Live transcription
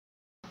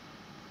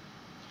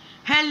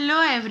Hello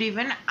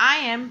everyone, I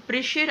am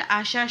Prishir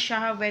Asha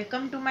Shah.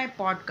 Welcome to my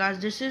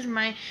podcast. This is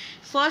my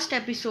first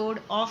episode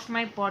of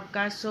my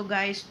podcast. So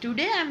guys,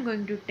 today I'm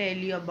going to tell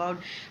you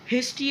about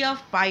history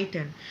of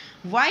Python.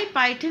 Why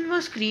Python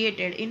was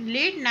created in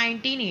late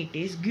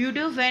 1980s.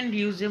 Guido van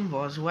Rossum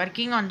was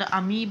working on the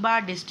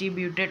Amoeba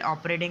distributed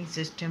operating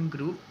system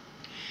group,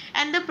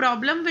 and the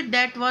problem with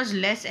that was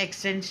less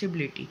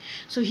extensibility.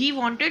 So he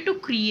wanted to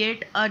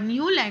create a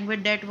new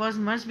language that was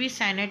must be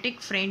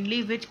synthetic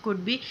friendly, which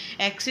could be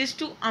access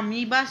to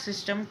amoeba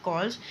system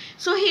calls.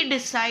 So he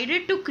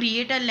decided to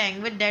create a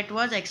language that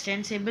was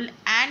extensible,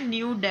 and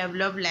new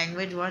developed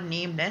language was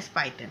named as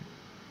Python.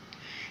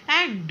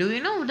 And do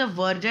you know the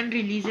version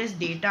releases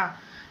data?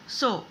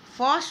 So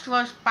first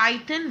was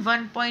Python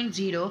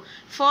 1.0,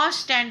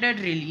 first standard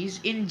release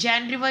in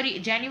January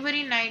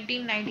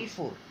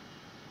 1994.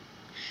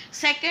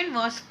 Second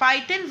was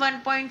Python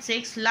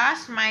 1.6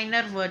 last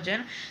minor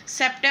version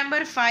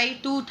September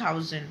 5,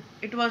 2000.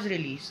 It was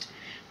released.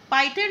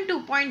 Python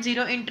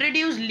 2.0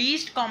 introduced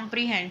least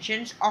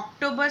comprehensions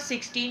October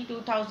 16,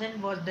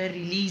 2000 was the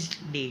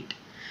released date.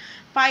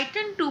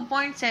 Python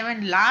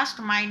 2.7 last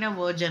minor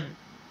version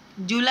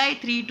July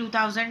 3,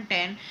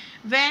 2010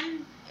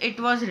 when it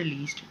was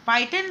released.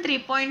 Python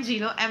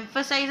 3.0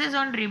 emphasizes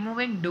on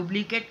removing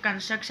duplicate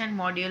construction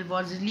module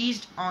was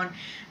released on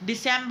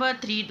December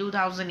 3,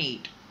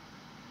 2008.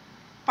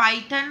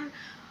 Python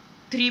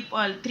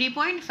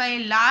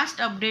 3.5 last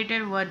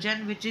updated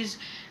version, which is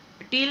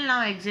till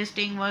now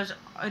existing, was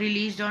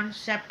released on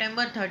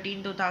September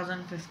 13,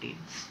 2015.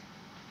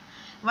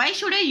 Why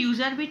should a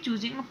user be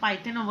choosing a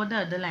Python over the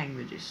other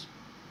languages?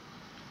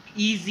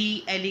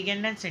 Easy,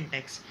 elegant and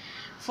syntax.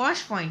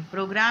 First point,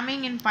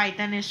 programming in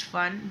Python is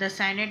fun. The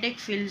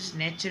syntax feels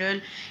natural,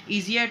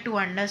 easier to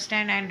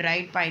understand and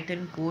write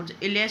Python codes.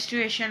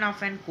 Illustration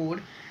of an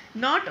code,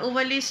 not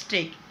overly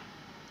strict.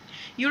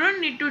 You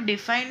don't need to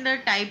define the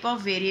type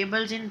of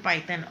variables in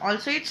Python.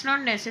 Also, it's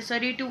not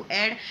necessary to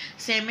add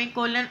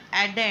semicolon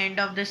at the end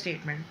of the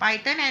statement.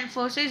 Python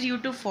enforces you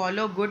to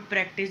follow good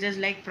practices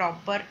like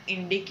proper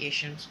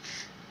indications.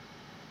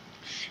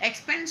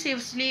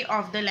 Expensively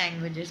of the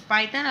languages,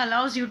 Python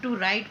allows you to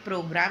write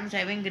programs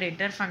having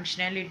greater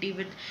functionality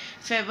with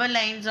fewer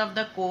lines of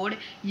the code.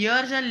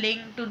 Here's a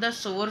link to the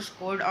source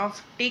code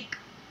of Tic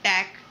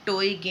Tac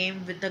Toe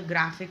game with a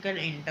graphical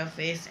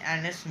interface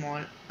and a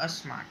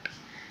smart.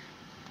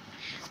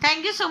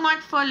 Thank you so much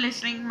for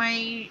listening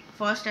my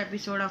first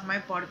episode of my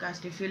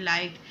podcast. If you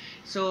liked,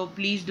 so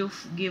please do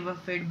give a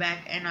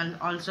feedback and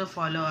also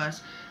follow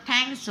us.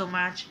 Thanks so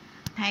much.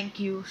 Thank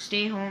you.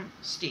 Stay home,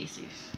 stay safe.